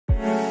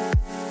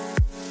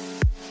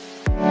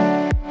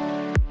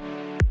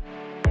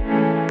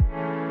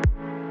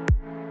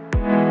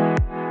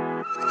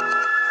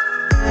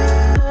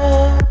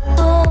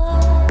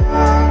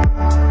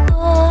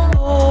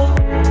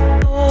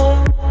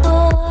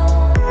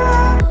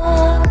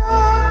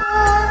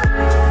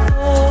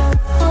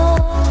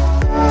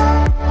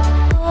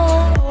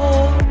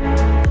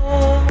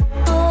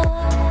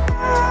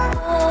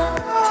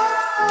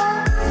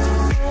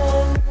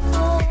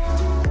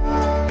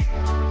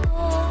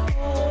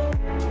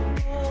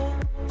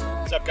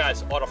What's up,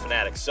 guys?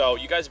 Autofanatic. So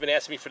you guys have been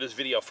asking me for this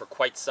video for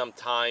quite some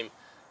time.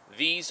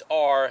 These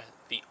are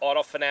the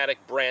Autofanatic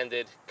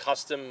branded,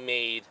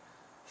 custom-made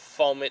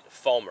Foamit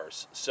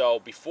foamers. So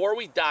before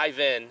we dive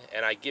in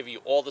and I give you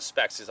all the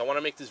specs, because I want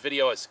to make this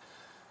video as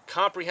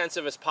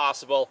comprehensive as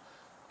possible,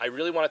 I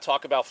really want to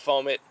talk about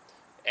Foamit,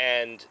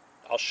 and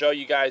I'll show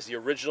you guys the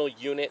original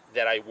unit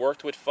that I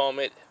worked with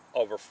Foamit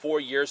over 4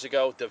 years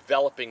ago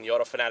developing the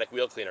Autofanatic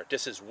wheel cleaner.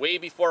 This is way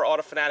before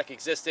Autofanatic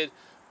existed,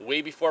 way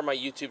before my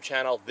YouTube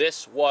channel.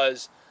 This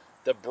was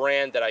the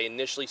brand that I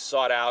initially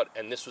sought out,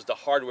 and this was the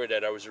hardware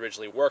that I was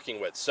originally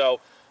working with. So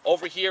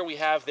over here we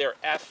have their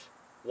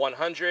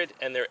F100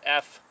 and their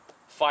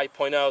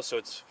F5.0, so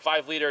it's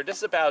 5 liter. This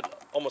is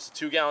about almost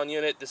a 2-gallon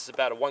unit. This is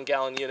about a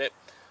 1-gallon unit.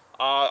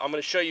 I'm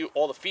going to show you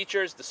all the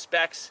features, the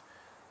specs,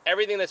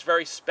 everything that's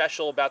very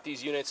special about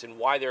these units and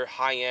why they're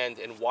high-end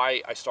and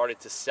why I started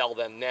to sell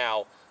them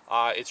now.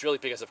 It's really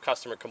because of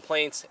customer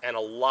complaints and a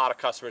lot of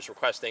customers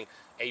requesting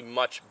a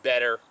much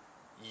better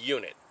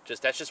unit.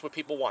 That's just what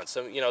people want.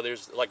 So, you know,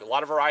 there's like a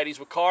lot of varieties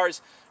with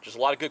cars. There's a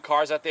lot of good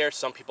cars out there.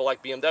 Some people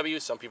like BMW,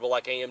 some people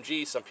like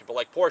AMG, some people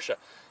like Porsche.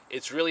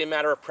 It's really a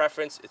matter of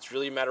preference. It's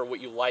really a matter of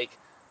what you like.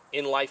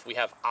 In life, we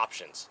have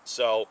options.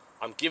 So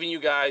I'm giving you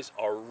guys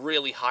a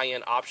really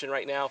high-end option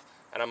right now,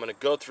 and I'm going to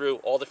go through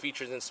all the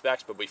features and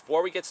specs. But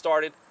before we get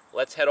started,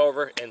 let's head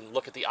over and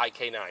look at the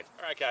IK9.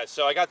 All right, guys,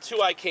 so I got two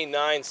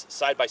IK9s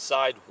side by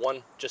side.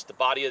 One just the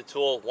body of the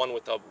tool, one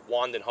with a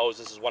wand and hose.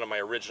 This is one of my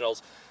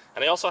originals.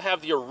 And I also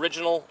have the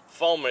original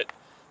Foamit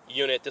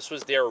unit. This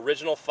was their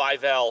original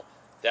 5L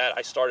that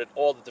I started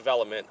all the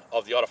development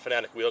of the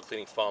Autofanatic wheel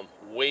cleaning foam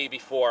way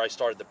before I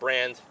started the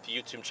brand, the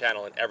YouTube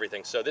channel, and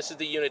everything. So this is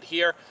the unit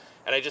here,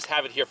 and I just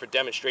have it here for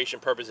demonstration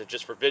purposes and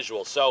just for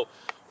visual. So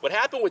what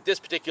happened with this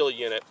particular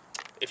unit,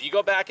 if you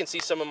go back and see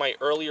some of my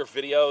earlier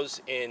videos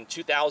in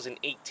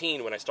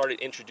 2018 when I started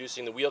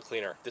introducing the wheel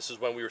cleaner, this is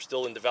when we were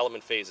still in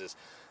development phases.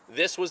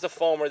 This was the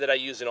foamer that I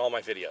used in all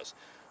my videos.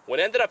 What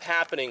ended up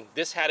happening,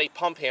 this had a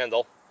pump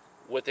handle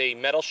with a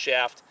metal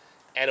shaft,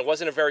 and it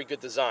wasn't a very good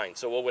design.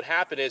 So what would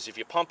happen is if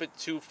you pump it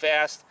too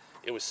fast,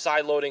 it was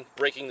side loading,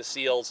 breaking the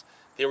seals.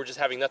 They were just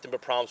having nothing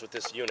but problems with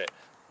this unit.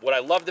 What I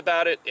loved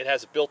about it, it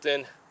has a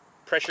built-in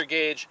pressure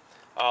gauge.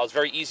 It was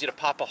very easy to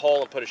pop a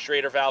hole and put a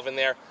Schrader valve in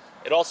there.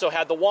 It also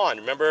had the wand.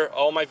 Remember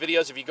all my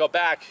videos, if you go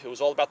back, it was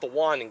all about the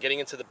wand and getting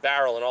into the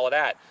barrel and all of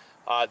that.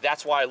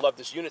 That's why I love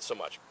this unit so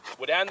much.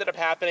 What ended up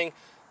happening,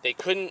 they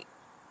couldn't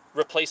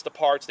replace the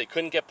parts. They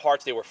couldn't get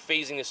parts. They were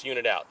phasing this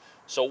unit out.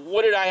 So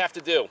what did I have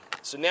to do?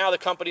 So now the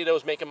company that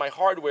was making my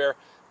hardware,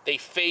 they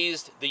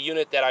phased the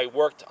unit that I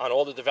worked on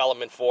all the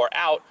development for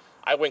out.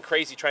 I went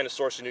crazy trying to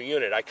source a new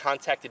unit. I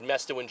contacted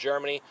Mesto in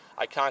Germany.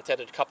 I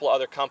contacted a couple of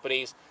other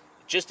companies.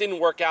 It just didn't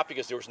work out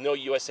because there was no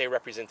USA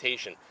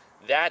representation.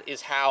 That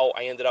is how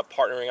I ended up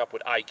partnering up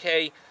with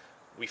IK.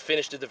 We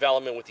finished the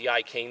development with the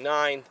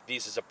IK9.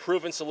 This is a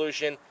proven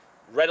solution,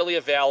 readily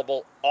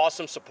available,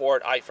 awesome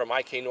support from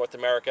IK North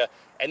America,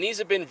 and these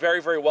have been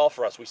very, very well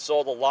for us. We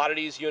sold a lot of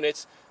these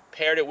units,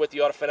 paired it with the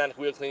Autofanatic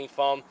wheel cleaning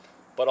foam,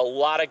 but a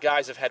lot of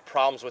guys have had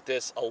problems with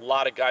this. A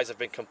lot of guys have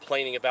been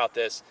complaining about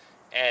this,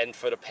 and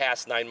for the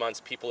past 9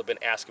 months, people have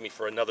been asking me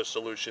for another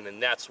solution,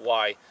 and that's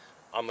why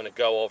I'm going to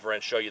go over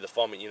and show you the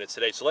Foamit unit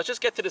today. So let's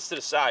just get to this to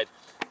the side.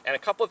 And a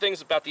couple of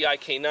things about the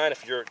IK9,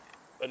 if you're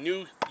a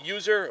new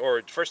user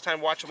or first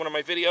time watching one of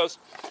my videos,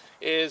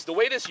 is the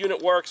way this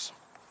unit works.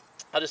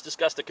 I'll just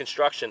discuss the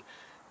construction.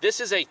 This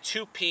is a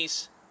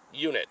 2-piece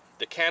unit.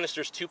 The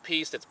canister's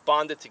 2-piece that's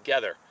bonded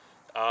together.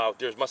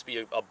 There must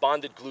be a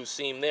bonded glue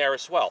seam there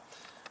as well.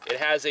 It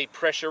has a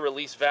pressure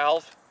release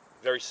valve,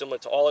 very similar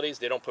to all of these.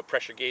 They don't put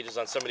pressure gauges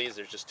on some of these.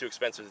 They're just too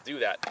expensive to do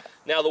that.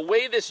 Now, the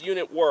way this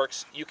unit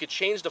works, you could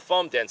change the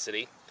foam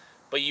density,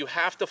 but you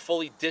have to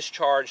fully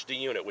discharge the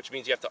unit, which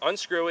means you have to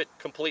unscrew it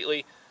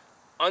completely,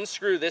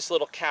 unscrew this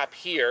little cap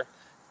here,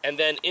 and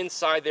then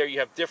inside there you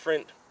have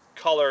different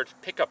colored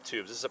pickup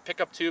tubes. This is a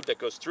pickup tube that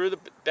goes through the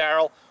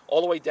barrel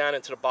all the way down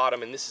into the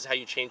bottom, and this is how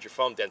you change your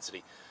foam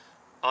density.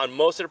 On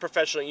most of the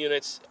professional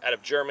units out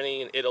of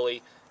Germany and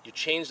Italy, you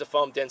change the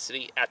foam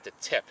density at the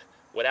tip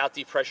without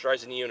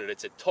depressurizing the unit.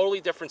 It's a totally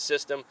different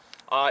system.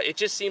 It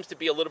just seems to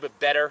be a little bit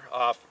better,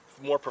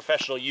 more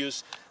professional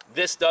use.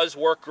 This does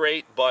work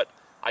great, but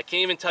I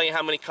can't even tell you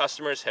how many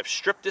customers have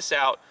stripped this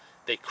out.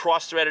 They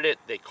cross-threaded it,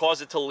 they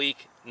caused it to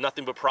leak,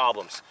 nothing but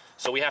problems.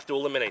 So we have to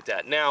eliminate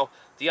that. Now,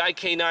 the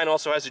IK9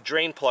 also has a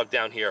drain plug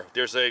down here.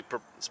 There's a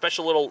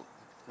special little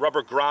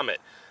rubber grommet.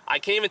 I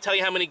can't even tell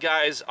you how many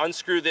guys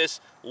unscrewed this,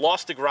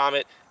 lost the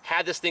grommet,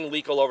 had this thing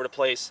leak all over the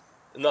place.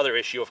 Another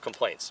issue of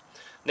complaints.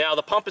 Now,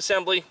 the pump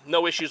assembly,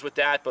 no issues with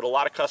that, but a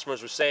lot of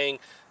customers were saying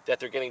that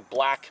they're getting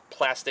black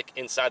plastic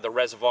inside the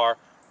reservoir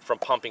from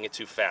pumping it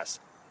too fast.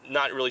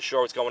 Not really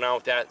sure what's going on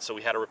with that, so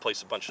we had to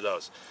replace a bunch of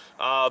those.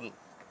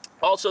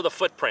 Also, the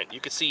footprint, you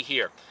can see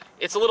here.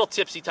 It's a little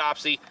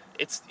tipsy-topsy.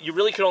 You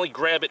really can only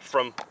grab it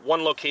from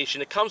one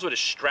location. It comes with a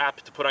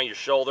strap to put on your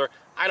shoulder.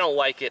 I don't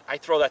like it. I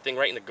throw that thing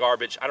right in the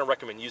garbage. I don't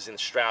recommend using the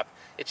strap.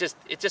 It just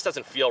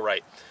doesn't feel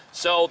right.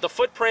 So the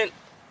footprint,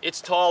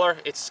 it's taller,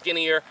 it's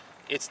skinnier.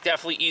 It's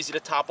definitely easy to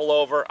topple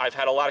over. I've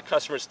had a lot of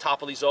customers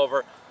topple these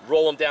over,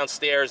 roll them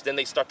downstairs, then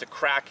they start to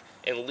crack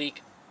and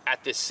leak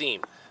at this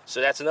seam.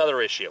 So that's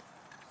another issue.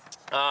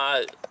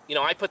 You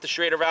know, I put the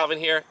Schrader valve in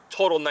here.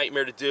 Total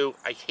nightmare to do.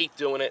 I hate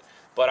doing it,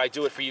 but I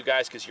do it for you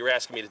guys because you're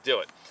asking me to do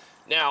it.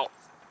 Now,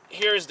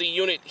 here's the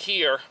unit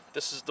here.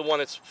 This is the one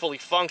that's fully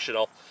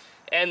functional.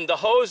 And the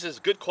hose is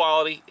good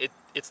quality.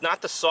 It's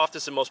not the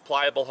softest and most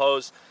pliable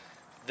hose.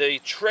 The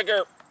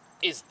trigger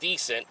is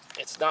decent.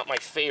 It's not my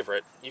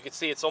favorite. You can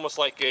see it's almost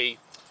like a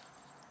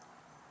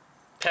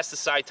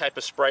pesticide type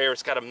of sprayer.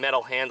 It's got a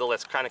metal handle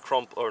that's kind of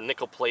chrome or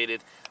nickel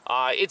plated.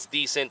 It's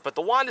decent, but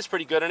the wand is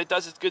pretty good and it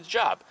does its good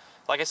job.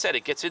 Like I said,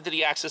 it gets into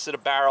the axis of the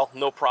barrel,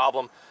 no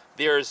problem.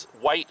 There's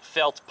white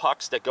felt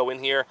pucks that go in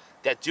here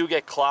that do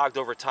get clogged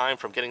over time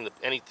from getting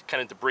any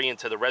kind of debris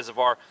into the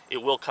reservoir.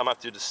 It will come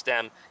up through the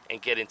stem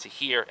and get into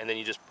here, and then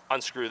you just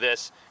unscrew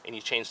this and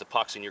you change the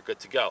pucks and you're good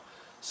to go.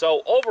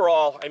 So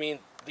overall, I mean,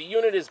 the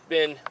unit has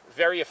been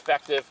very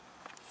effective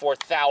for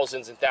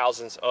thousands and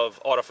thousands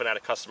of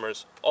autofanatic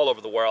customers all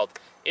over the world.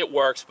 It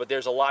works, but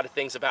there's a lot of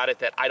things about it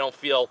that I don't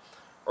feel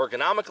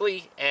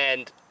ergonomically,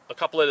 and a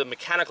couple of the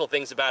mechanical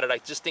things about it I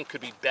just think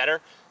could be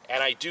better.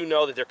 And I do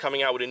know that they're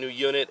coming out with a new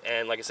unit,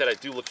 and like I said, I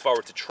do look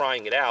forward to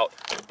trying it out.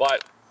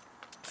 But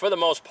for the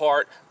most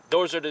part,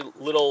 those are the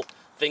little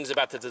things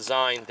about the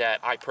design that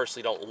I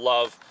personally don't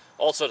love.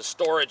 Also, the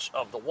storage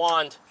of the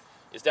wand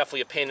is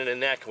definitely a pain in the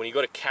neck. When you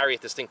go to carry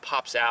it, this thing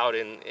pops out,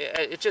 and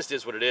it just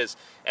is what it is.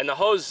 And the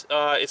hose,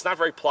 it's not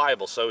very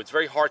pliable, so it's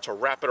very hard to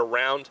wrap it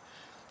around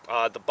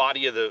the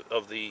body of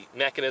the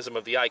mechanism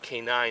of the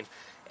IK9,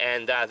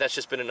 and that's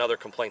just been another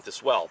complaint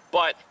as well.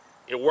 But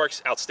it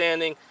works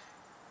outstanding.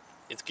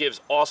 It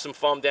gives awesome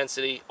foam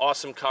density,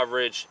 awesome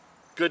coverage,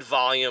 good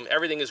volume.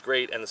 Everything is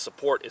great, and the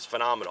support is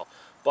phenomenal.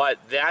 But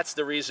that's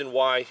the reason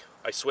why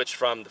I switched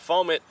from the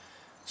Foamit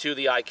to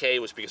the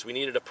IK, was because we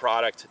needed a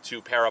product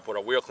to pair up with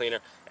a wheel cleaner,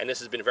 and this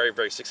has been very,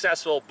 very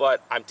successful.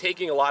 But I'm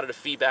taking a lot of the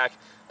feedback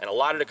and a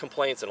lot of the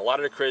complaints and a lot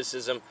of the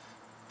criticism.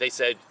 They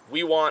said,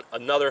 we want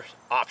another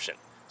option.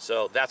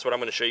 So that's what I'm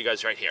going to show you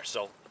guys right here.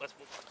 So let's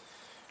move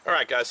on. All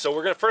right, guys, so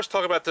we're going to first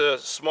talk about the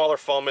smaller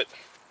Foamit.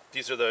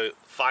 These are the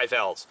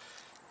 5Ls.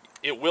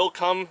 It will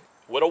come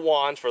with a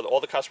wand. For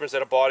all the customers that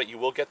have bought it, you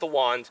will get the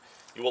wand.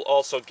 You will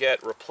also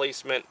get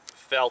replacement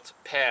felt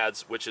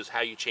pads, which is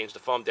how you change the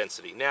foam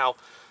density. Now,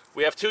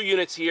 we have two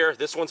units here.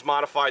 This one's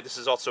modified. This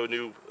is also a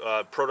new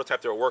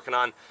prototype that we're working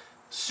on.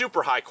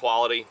 Super high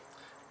quality,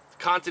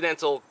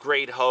 Continental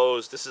grade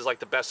hose. This is like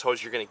the best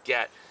hose you're going to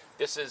get.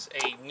 This is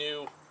a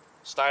new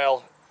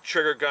style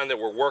trigger gun that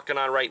we're working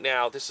on right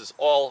now. This is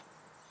all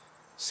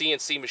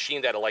CNC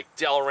machined out of like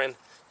Delrin.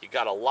 You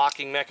got a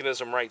locking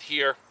mechanism right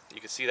here. You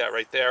can see that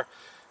right there.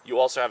 You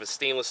also have a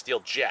stainless steel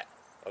jet,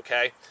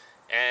 okay?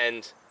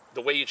 And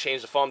the way you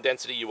change the foam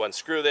density, you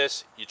unscrew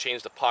this, you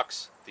change the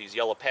pucks, these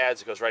yellow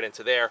pads, it goes right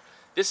into there.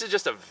 This is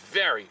just a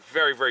very,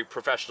 very, very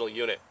professional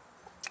unit.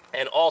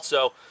 And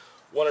also,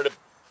 one of the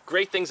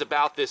great things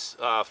about this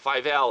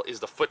 5L is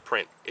the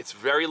footprint. It's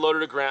very low to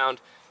the ground,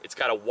 it's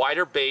got a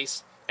wider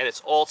base, and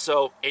it's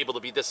also able to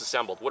be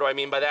disassembled. What do I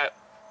mean by that?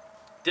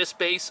 This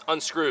base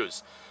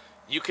unscrews.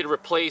 You could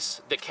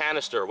replace the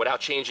canister without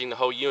changing the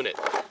whole unit.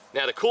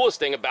 Now, the coolest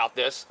thing about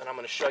this, and I'm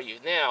going to show you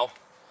now,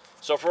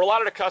 so for a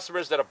lot of the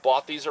customers that have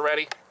bought these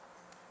already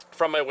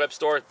from my web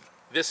store,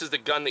 this is the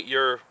gun that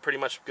you're pretty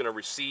much going to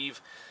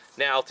receive.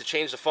 Now, to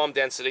change the foam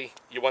density,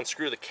 you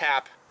unscrew the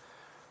cap,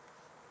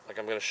 like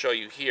I'm going to show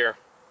you here.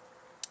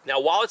 Now,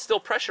 while it's still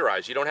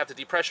pressurized, you don't have to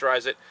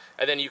depressurize it,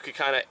 and then you could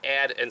kind of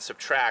add and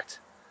subtract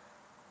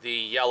the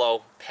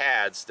yellow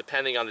pads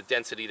depending on the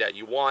density that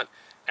you want.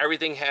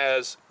 Everything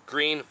has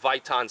green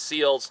Viton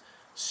seals,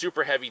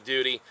 super heavy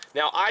duty.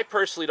 Now, I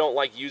personally don't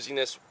like using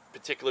this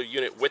particular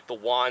unit with the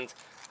wand.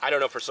 I don't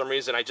know, for some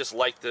reason, I just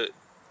like the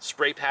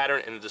spray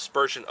pattern and the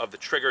dispersion of the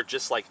trigger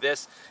just like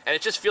this, and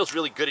it just feels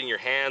really good in your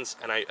hands,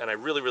 and I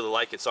really, really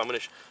like it. So I'm going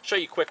to show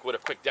you with a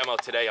quick demo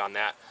today on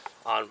that,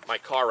 on my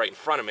car right in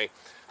front of me.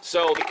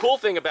 So the cool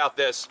thing about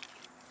this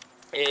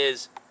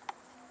is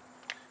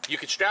you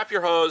could strap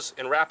your hose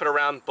and wrap it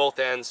around both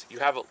ends. You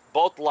have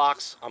both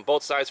locks on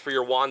both sides for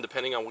your wand,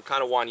 depending on what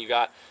kind of wand you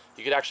got.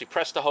 You could actually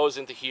press the hose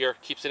into here,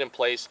 keeps it in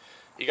place.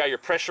 You got your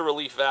pressure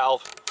relief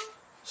valve,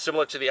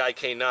 similar to the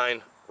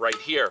IK9 right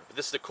here. But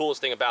this is the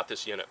coolest thing about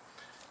this unit.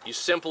 You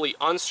simply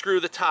unscrew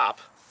the top,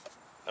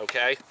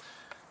 okay?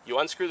 You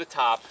unscrew the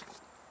top,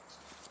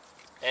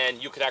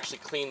 and you could actually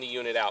clean the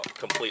unit out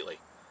completely.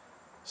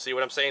 See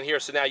what I'm saying here?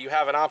 So now you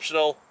have an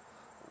optional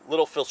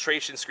little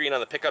filtration screen on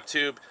the pickup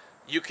tube.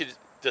 You could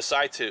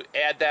decide to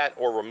add that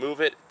or remove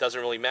it. Doesn't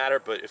really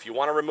matter, but if you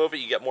want to remove it,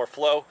 you get more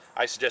flow,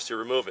 I suggest you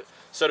remove it.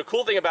 So the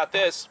cool thing about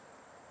this,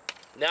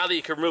 now that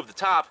you can remove the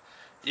top,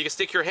 you can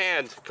stick your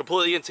hand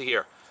completely into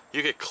here.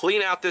 You could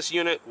clean out this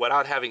unit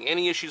without having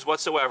any issues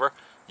whatsoever.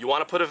 You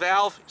want to put a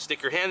valve,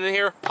 stick your hand in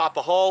here, pop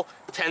a hole,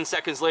 10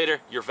 seconds later,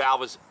 your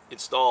valve is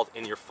installed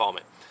in your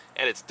Foamit,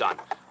 and it's done.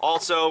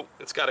 Also,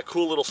 it's got a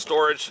cool little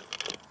storage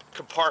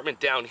compartment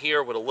down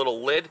here with a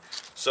little lid.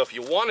 So if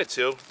you wanted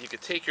to, you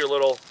could take your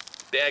little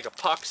bag of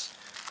pucks,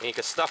 and you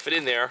can stuff it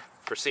in there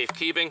for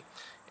safekeeping,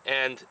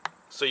 and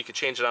so you can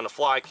change it on the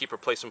fly, keep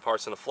replacement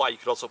parts on the fly. You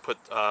could also put,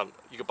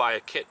 you could buy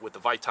a kit with the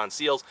Viton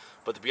seals,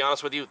 but to be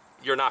honest with you,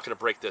 you're not going to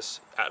break this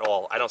at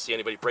all. I don't see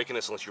anybody breaking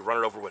this unless you run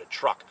it over with a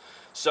truck.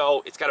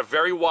 So it's got a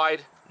very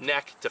wide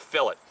neck to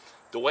fill it.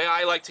 The way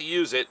I like to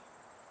use it,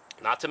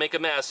 not to make a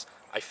mess,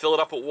 I fill it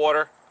up with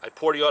water, I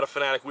pour the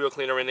autofanatic wheel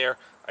cleaner in there,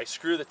 I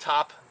screw the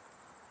top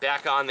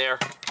back on there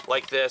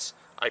like this,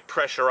 I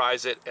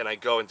pressurize it, and I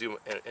go and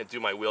do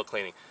my wheel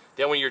cleaning.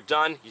 Then when you're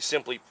done, you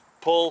simply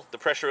pull the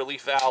pressure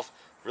relief valve,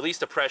 release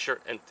the pressure,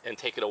 and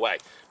take it away.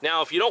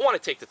 Now, if you don't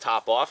want to take the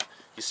top off,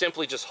 you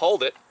simply just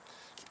hold it,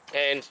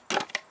 and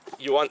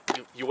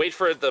you wait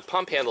for the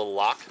pump handle to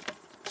lock,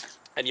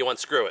 and you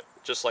unscrew it,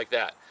 just like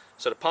that.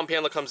 So the pump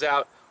handle comes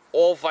out,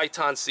 all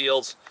Viton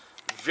seals,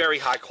 very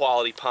high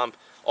quality pump.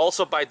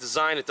 Also by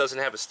design, it doesn't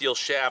have a steel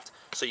shaft,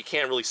 so you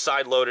can't really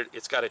side load it.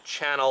 It's got a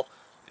channel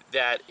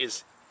that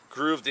is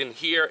grooved in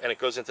here, and it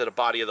goes into the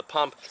body of the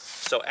pump.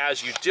 So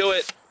as you do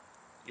it,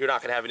 you're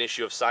not going to have an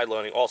issue of side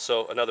loading.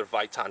 Also another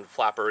Viton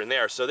flapper in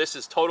there. So this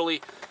is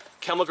totally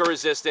chemical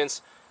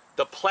resistance.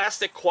 The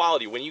plastic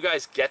quality, when you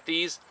guys get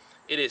these,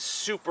 it is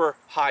super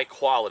high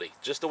quality.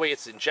 Just the way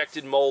it's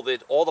injected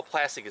molded, all the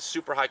plastic is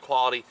super high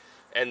quality,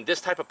 and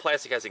this type of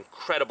plastic has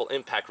incredible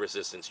impact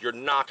resistance. You're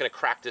not going to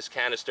crack this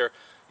canister.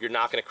 You're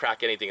not going to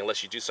crack anything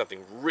unless you do something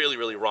really,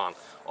 really wrong.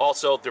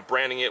 Also, they're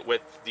branding it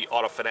with the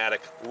autofanatic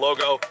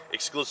logo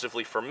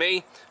exclusively for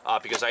me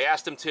because I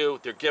asked them to.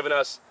 They're giving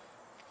us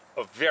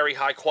a very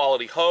high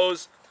quality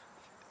hose.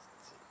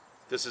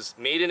 This is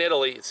made in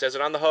Italy. It says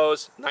it on the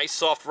hose. Nice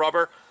soft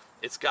rubber.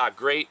 It's got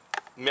great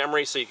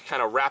memory, so you can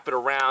kind of wrap it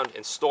around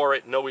and store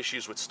it. No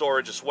issues with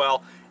storage as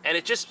well. And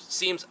it just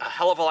seems a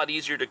hell of a lot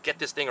easier to get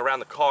this thing around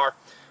the car.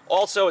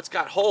 Also, it's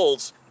got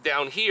holes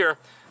down here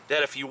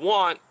that if you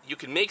want, you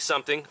can make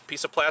something, a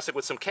piece of plastic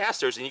with some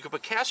casters, and you can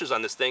put casters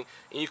on this thing,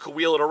 and you can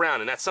wheel it around.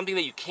 And that's something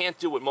that you can't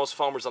do with most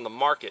foamers on the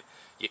market.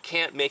 You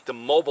can't make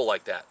them mobile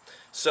like that.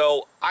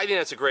 So I think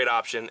that's a great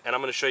option, and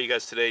I'm going to show you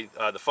guys today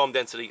the foam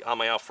density on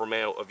my Alfa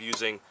Romeo of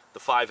using the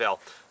 5L.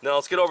 Now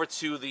let's get over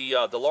to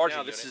the larger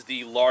unit. This is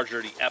the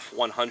larger, the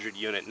F100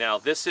 unit. Now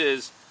this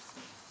is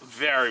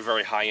very,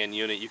 very high-end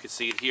unit. You can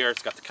see it here.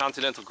 It's got the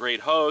Continental grade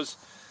hose.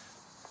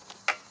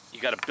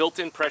 You got a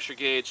built-in pressure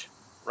gauge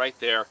right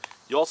there.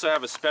 You also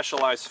have a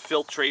specialized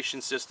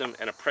filtration system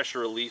and a pressure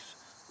relief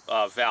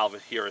valve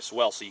here as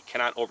well, so you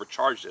cannot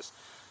overcharge this.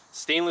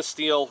 Stainless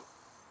steel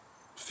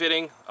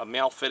fitting, a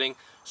male fitting,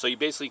 so you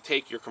basically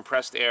take your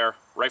compressed air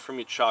right from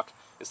your chuck.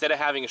 Instead of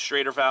having a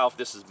straighter valve,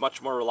 this is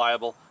much more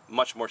reliable,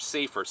 much more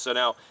safer. So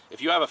now,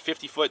 if you have a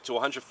 50-foot to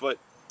 100-foot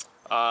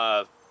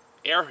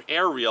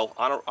air reel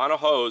on a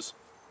hose,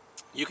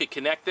 you could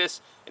connect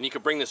this, and you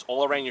could bring this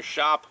all around your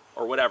shop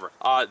or whatever.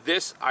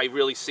 This, I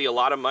really see a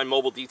lot of my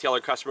mobile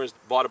detailer customers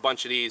bought a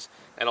bunch of these,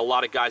 and a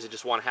lot of guys that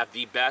just want to have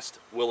the best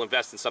will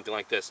invest in something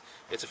like this.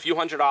 It's a few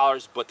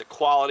 $100s, but the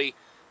quality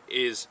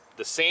is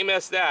the same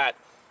as that,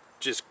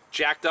 just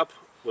jacked up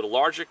with a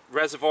larger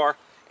reservoir,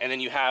 and then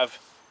you have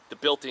the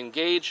built-in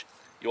gauge.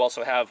 You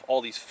also have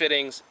all these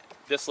fittings,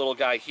 this little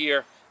guy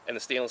here, and the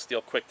stainless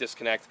steel quick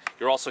disconnect.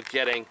 You're also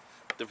getting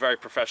the very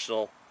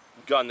professional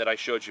gun that I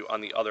showed you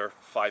on the other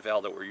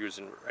 5L that we're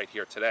using right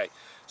here today.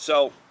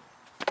 So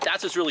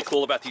that's what's really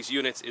cool about these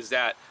units, is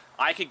that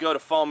I could go to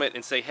Foam It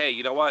and say, hey,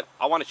 you know what,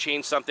 I want to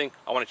change something,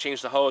 I want to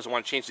change the hose, I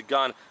want to change the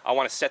gun, I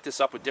want to set this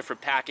up with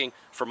different packing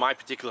for my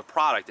particular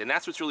product. And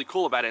that's what's really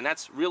cool about it, and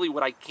that's really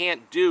what I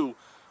can't do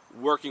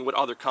working with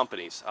other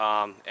companies,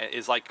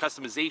 is like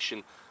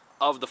customization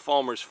of the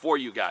foamers for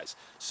you guys.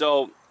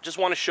 So just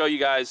want to show you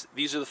guys,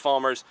 these are the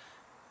foamers.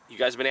 You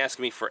guys have been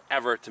asking me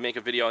forever to make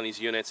a video on these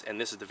units,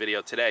 and this is the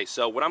video today.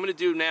 So what I'm going to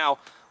do now,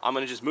 I'm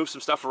going to just move some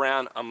stuff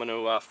around. I'm going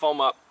to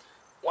foam up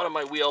one of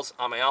my wheels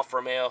on my Alfa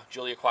Romeo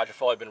Giulia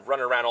Quadrifoglio. I've been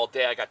running around all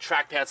day. I got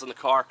track pads on the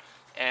car,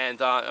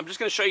 and I'm just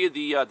going to show you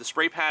the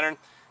spray pattern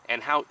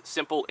and how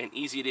simple and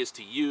easy it is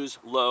to use,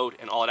 load,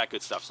 and all of that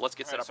good stuff. So let's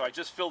get set up. So I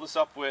just filled this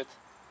up with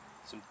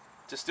some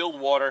distilled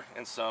water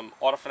and some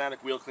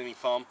autofanatic wheel cleaning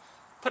foam.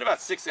 Put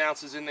about 6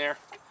 ounces in there,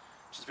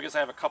 just because I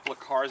have a couple of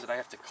cars that I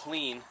have to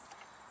clean.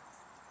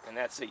 And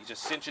that's it. You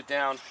just cinch it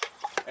down,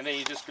 and then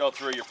you just go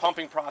through your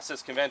pumping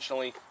process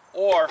conventionally,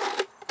 or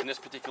in this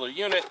particular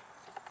unit,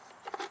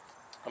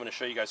 I'm going to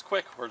show you guys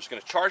quick. We're just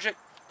going to charge it,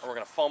 and we're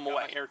going to foam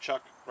away. Air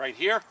chuck right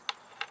here.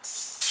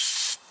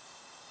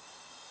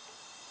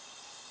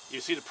 You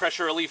see the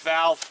pressure relief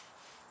valve.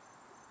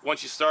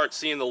 Once you start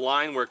seeing the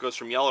line where it goes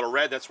from yellow to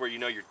red, that's where you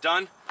know you're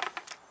done.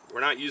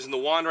 We're not using the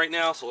wand right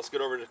now, so let's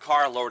get over to the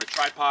car, lower the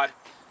tripod,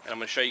 and I'm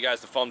going to show you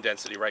guys the foam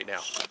density right now.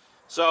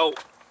 So,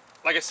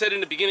 like I said in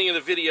the beginning of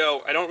the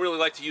video, I don't really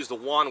like to use the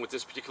wand with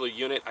this particular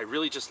unit. I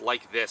really just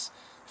like this.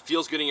 It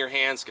feels good in your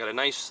hands, got a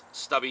nice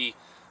stubby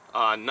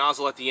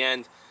nozzle at the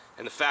end,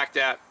 and the fact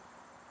that,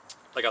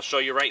 like I'll show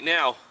you right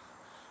now,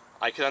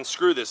 I can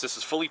unscrew this. This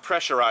is fully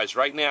pressurized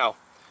right now.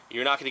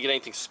 You're not going to get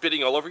anything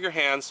spitting all over your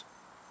hands.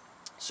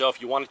 So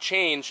if you want to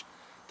change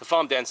the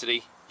foam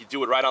density, you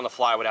do it right on the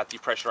fly without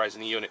depressurizing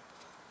the unit.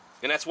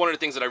 And that's one of the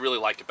things that I really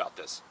like about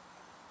this.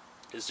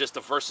 is just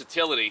the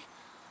versatility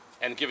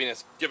and giving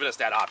us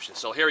that option.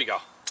 So here we go.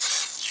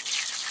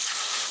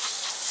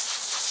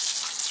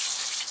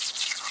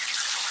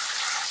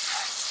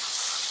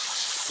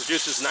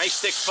 Produces nice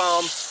thick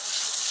foam,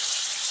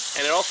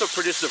 and it also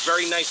produces a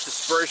very nice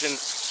dispersion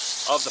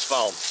of the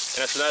foam. And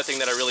that's another thing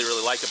that I really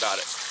like about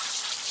it.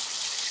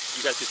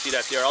 You guys can see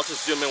that there. I'll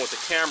just zoom in with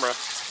the camera.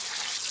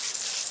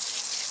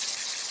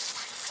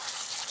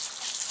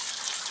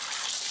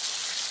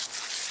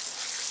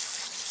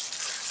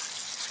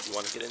 You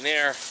want to get in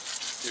there,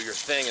 do your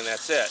thing, and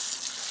that's it.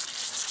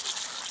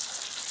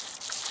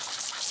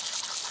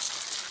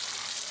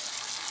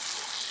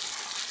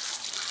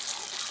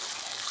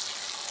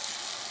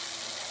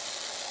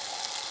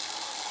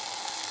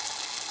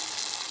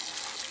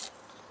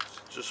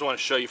 Just want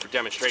to show you for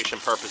demonstration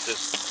purposes.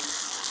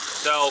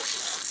 So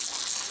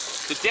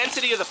the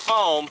density of the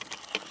foam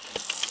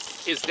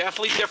is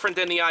definitely different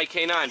than the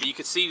IK9, but you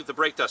can see the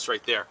brake dust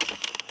right there.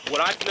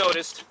 What I've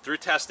noticed through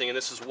testing, and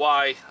this is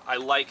why I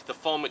like the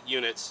foamant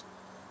units,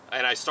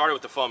 and I started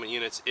with the foamant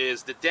units,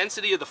 is the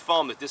density of the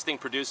foam that this thing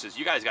produces.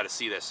 You guys got to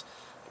see this.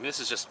 I mean, this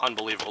is just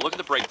unbelievable. Look at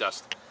the brake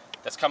dust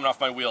that's coming off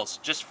my wheels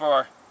just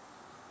for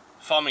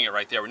foaming it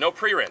right there with no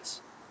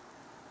pre-rinse.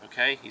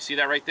 Okay, you see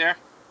that right there?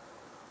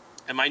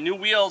 And my new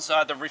wheels,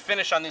 the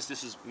refinish on this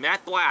is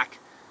matte black,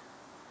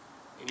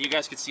 and you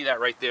guys can see that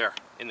right there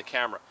in the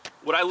camera.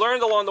 What I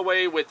learned along the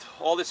way with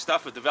all this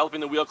stuff with developing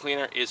the wheel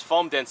cleaner is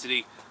foam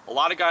density. A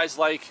lot of guys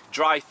like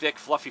dry, thick,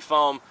 fluffy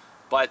foam,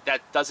 but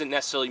that doesn't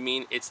necessarily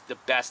mean it's the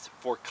best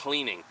for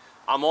cleaning.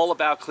 I'm all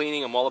about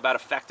cleaning, I'm all about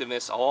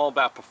effectiveness, I'm all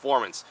about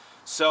performance.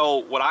 So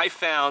what I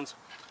found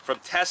from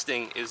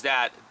testing is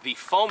that the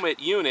foamant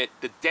unit,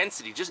 the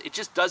density, it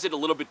just does it a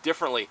little bit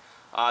differently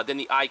than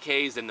the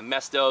IKs and the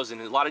Mestos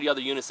and a lot of the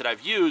other units that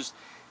I've used.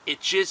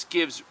 It just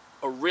gives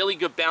a really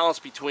good balance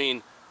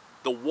between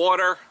the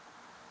water,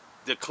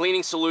 the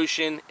cleaning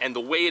solution, and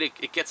the way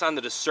it gets onto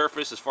the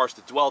surface as far as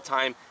the dwell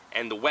time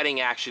and the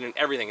wetting action and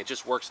everything. It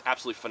just works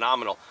absolutely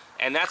phenomenal.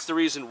 And that's the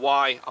reason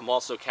why I'm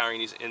also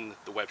carrying these in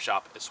the web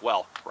shop as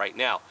well right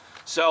now.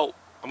 So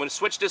I'm going to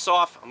switch this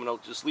off. I'm going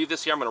to just leave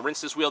this here. I'm going to rinse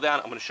this wheel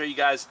down. I'm going to show you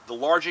guys the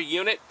larger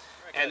unit.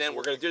 And then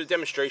we're going to do the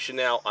demonstration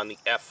now on the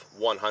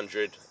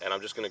F100. And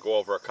I'm just going to go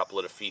over a couple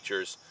of the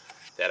features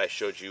that I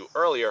showed you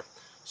earlier.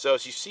 So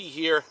as you see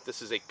here,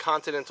 this is a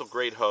Continental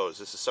grade hose.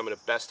 This is some of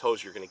the best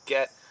hose you're going to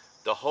get.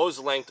 The hose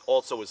length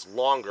also is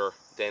longer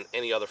than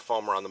any other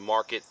foamer on the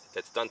market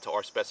that's done to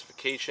our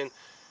specification.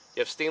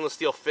 You have stainless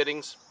steel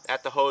fittings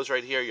at the hose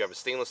right here. You have a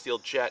stainless steel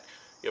jet.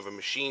 You have a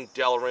machined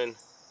Delrin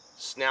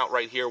snout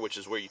right here, which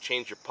is where you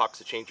change your pucks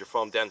to change your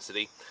foam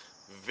density.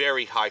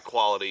 Very high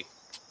quality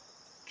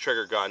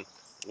trigger gun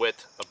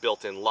with a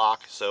built-in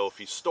lock. So if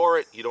you store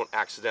it, you don't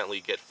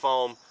accidentally get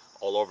foam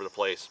all over the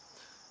place.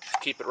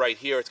 Keep it right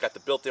here. It's got the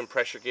built-in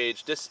pressure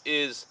gauge. This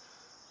is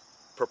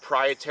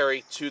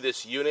proprietary to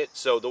this unit.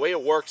 So the way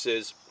it works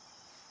is,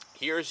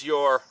 here's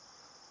your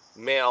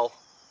male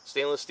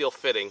stainless steel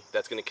fitting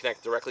that's going to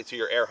connect directly to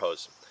your air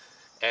hose,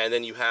 and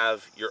then you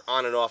have your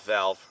on and off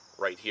valve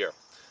right here.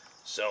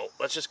 So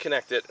let's just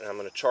connect it, and I'm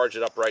going to charge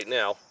it up right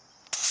now.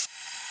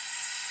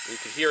 You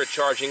can hear it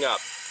charging up.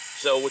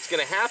 So what's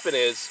going to happen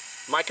is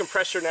my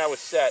compressor now is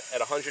set at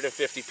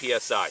 150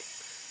 psi.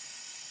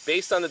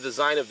 Based on the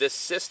design of this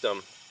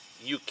system,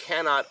 you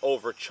cannot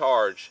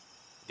overcharge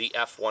the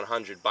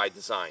F100 by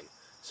design.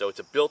 So it's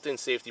a built-in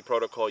safety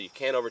protocol. You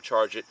can't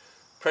overcharge it.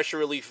 Pressure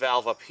relief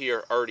valve up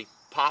here already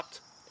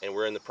popped, and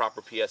we're in the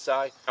proper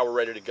PSI. Now we're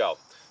ready to go.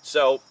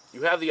 So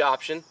you have the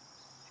option,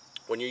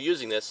 when you're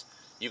using this,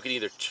 you can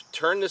either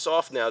turn this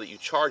off now that you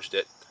charged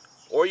it,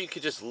 or you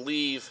could just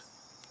leave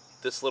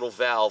this little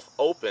valve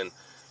open.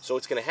 So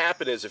what's going to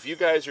happen is, if you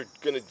guys are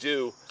going to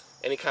do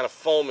any kind of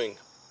foaming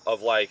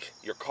of like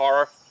your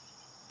car,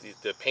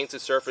 the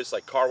painted surface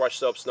like car wash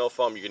soap, snow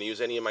foam, you're going to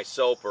use any of my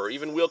soap or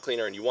even wheel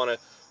cleaner, and you want to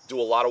do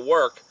a lot of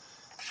work,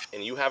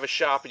 and you have a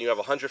shop and you have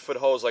a 100-foot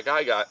hose like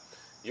I got,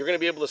 you're going to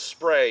be able to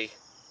spray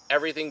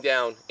everything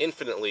down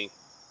infinitely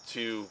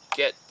to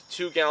get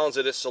 2 gallons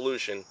of this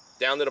solution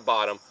down to the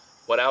bottom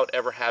without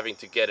ever having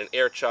to get an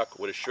air chuck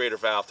with a Schrader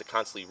valve to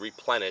constantly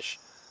replenish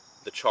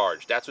the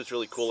charge. That's what's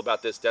really cool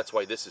about this. That's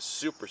why this is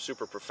super,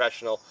 super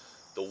professional,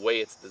 the way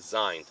it's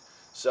designed.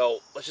 So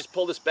let's just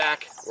pull this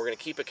back. We're going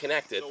to keep it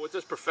connected. So with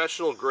this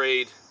professional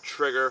grade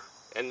trigger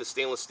and the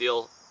stainless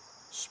steel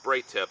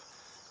spray tip,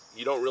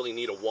 you don't really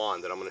need a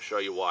wand, and I'm going to show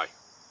you why.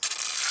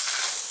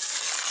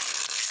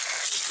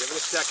 Give it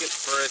a second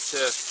for it to,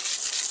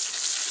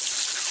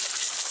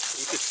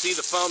 you can see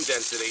the foam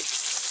density.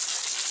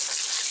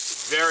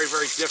 It's very,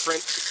 very different.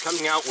 It's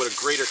coming out with a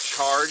greater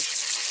charge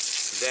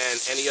than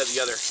any of the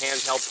other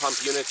handheld pump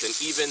units, and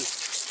even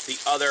the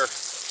other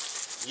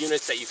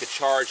units that you could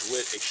charge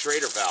with a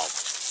Schrader valve.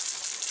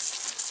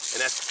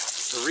 And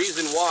that's the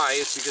reason why,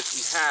 is because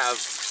we have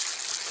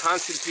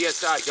constant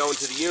PSI going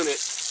to the unit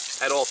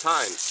at all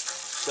times.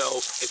 So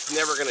it's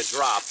never going to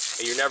drop,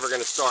 and you're never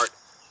going to start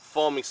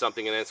foaming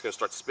something and then it's going to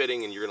start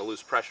spitting and you're going to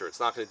lose pressure. It's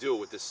not going to do it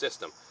with this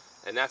system.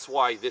 And that's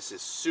why this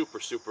is super,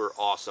 super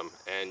awesome.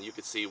 And you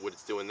can see what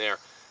it's doing there.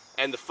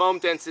 And the foam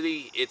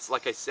density, it's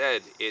like I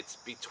said, it's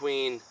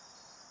between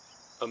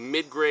a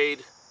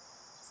mid-grade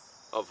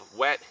of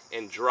wet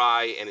and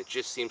dry, and it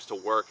just seems to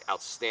work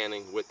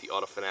outstanding with the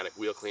autofanatic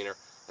wheel cleaner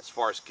as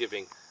far as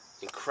giving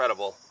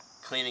incredible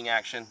cleaning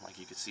action, like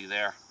you can see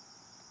there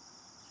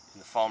in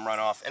the foam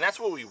runoff. And that's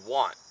what we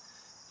want.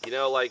 You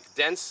know, like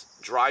dense,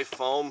 dry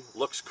foam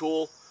looks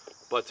cool,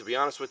 but to be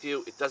honest with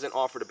you, it doesn't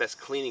offer the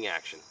best cleaning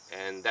action,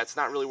 and that's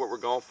not really what we're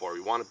going for.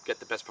 We want to get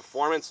the best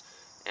performance,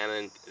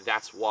 and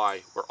that's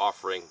why we're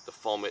offering the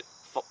Foamit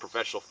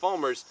professional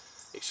foamers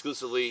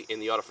exclusively in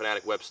the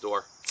autofanatic web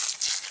store.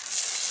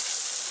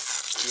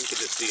 You can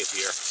just see it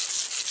here.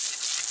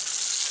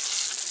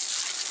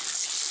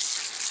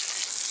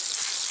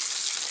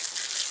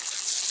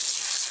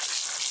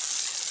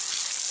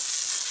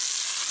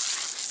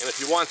 And if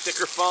you want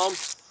thicker foam,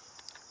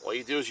 all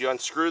you do is you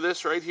unscrew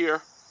this right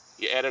here,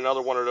 you add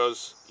another one of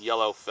those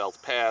yellow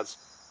felt pads,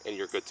 and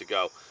you're good to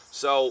go.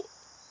 So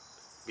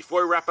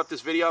before we wrap up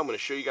this video, I'm going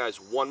to show you guys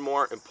one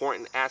more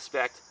important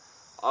aspect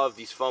of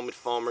these Foamit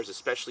foamers,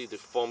 especially the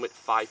Foamit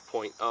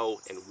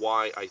 5.0, and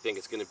why I think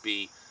it's going to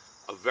be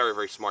a very,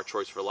 very smart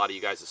choice for a lot of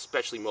you guys,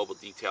 especially mobile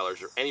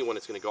detailers or anyone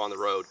that's going to go on the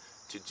road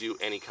to do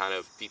any kind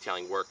of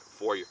detailing work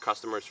for your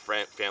customers,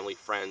 family,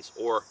 friends,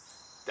 or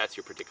that's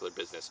your particular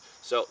business.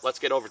 So let's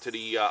get over to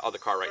the other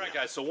car right now. All right,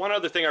 guys, so one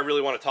other thing I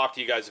really want to talk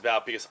to you guys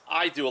about, because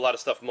I do a lot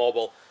of stuff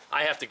mobile,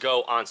 I have to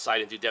go on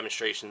site and do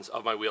demonstrations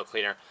of my wheel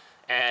cleaner,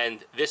 and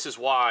this is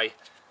why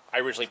I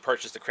originally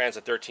purchased the Kranza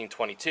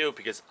 1322,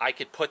 because I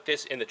could put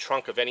this in the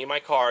trunk of any of my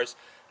cars.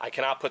 I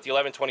cannot put the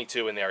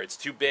 1122 in there. It's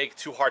too big,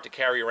 too hard to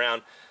carry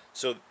around.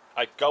 So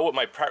I go with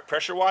my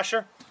pressure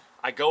washer,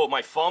 I go with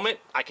my Foamit,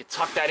 I could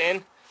tuck that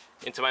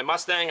into my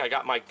Mustang. I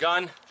got my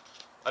gun.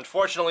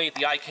 Unfortunately,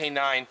 the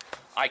IK9,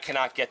 I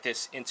cannot get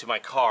this into my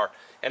car,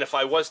 and if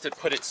I was to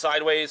put it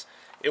sideways,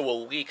 it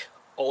will leak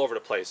all over the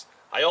place.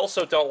 I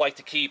also don't like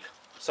to keep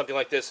something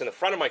like this in the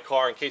front of my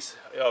car in case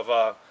of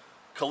a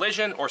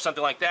collision or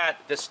something like that.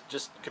 This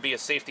just could be a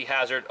safety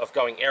hazard of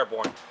going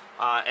airborne,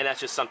 and that's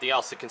just something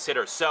else to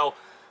consider. So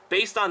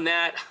based on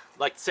that,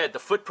 like I said, the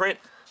footprint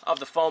of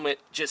the Foamit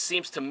just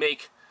seems to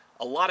make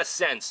a lot of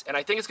sense, and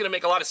I think it's going to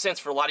make a lot of sense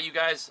for a lot of you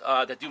guys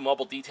that do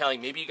mobile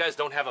detailing. Maybe you guys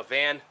don't have a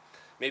van,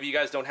 maybe you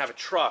guys don't have a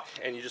truck,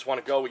 and you just want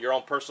to go with your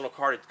own personal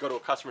car to go to a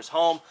customer's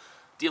home,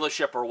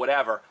 dealership, or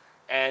whatever,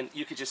 and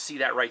you could just see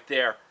that right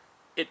there.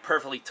 It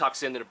perfectly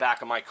tucks into the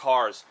back of my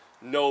cars,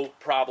 no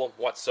problem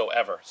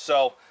whatsoever.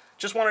 So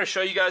just wanted to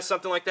show you guys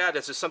something like that.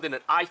 That's just something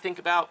that I think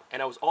about,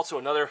 and it was also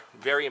another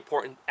very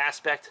important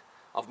aspect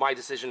of my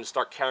decision to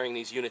start carrying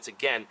these units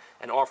again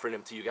and offering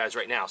them to you guys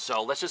right now.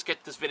 So let's just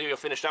get this video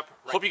finished up.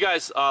 Hope you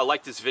guys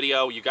like this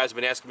video. You guys have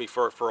been asking me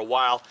for a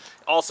while.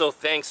 Also,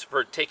 thanks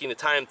for taking the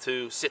time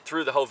to sit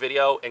through the whole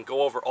video and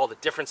go over all the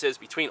differences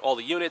between all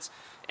the units.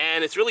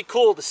 And it's really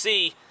cool to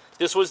see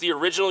this was the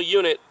original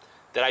unit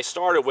that I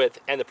started with,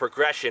 and the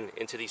progression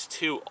into these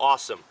two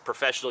awesome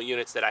professional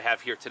units that I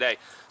have here today.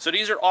 So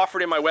these are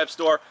offered in my web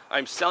store.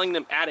 I'm selling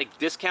them at a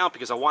discount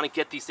because I want to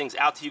get these things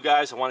out to you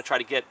guys. I want to try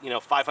to get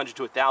 500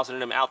 to 1,000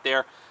 of them out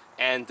there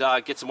and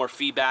get some more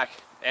feedback.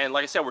 And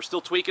like I said, we're still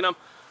tweaking them.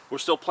 We're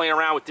still playing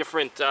around with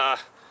different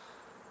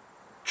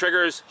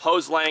triggers,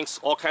 hose lengths,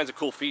 all kinds of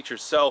cool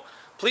features. So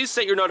please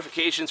set your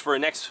notifications for a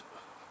next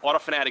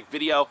autofanatic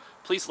video.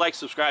 Please like,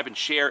 subscribe, and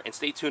share, and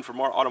stay tuned for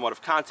more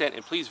automotive content.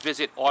 And please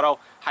visit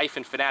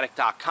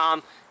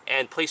auto-fanatic.com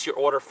and place your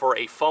order for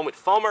a Foamit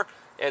foamer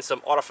and some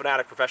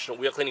autofanatic professional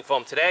wheel cleaning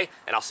foam today.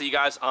 And I'll see you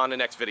guys on the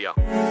next video.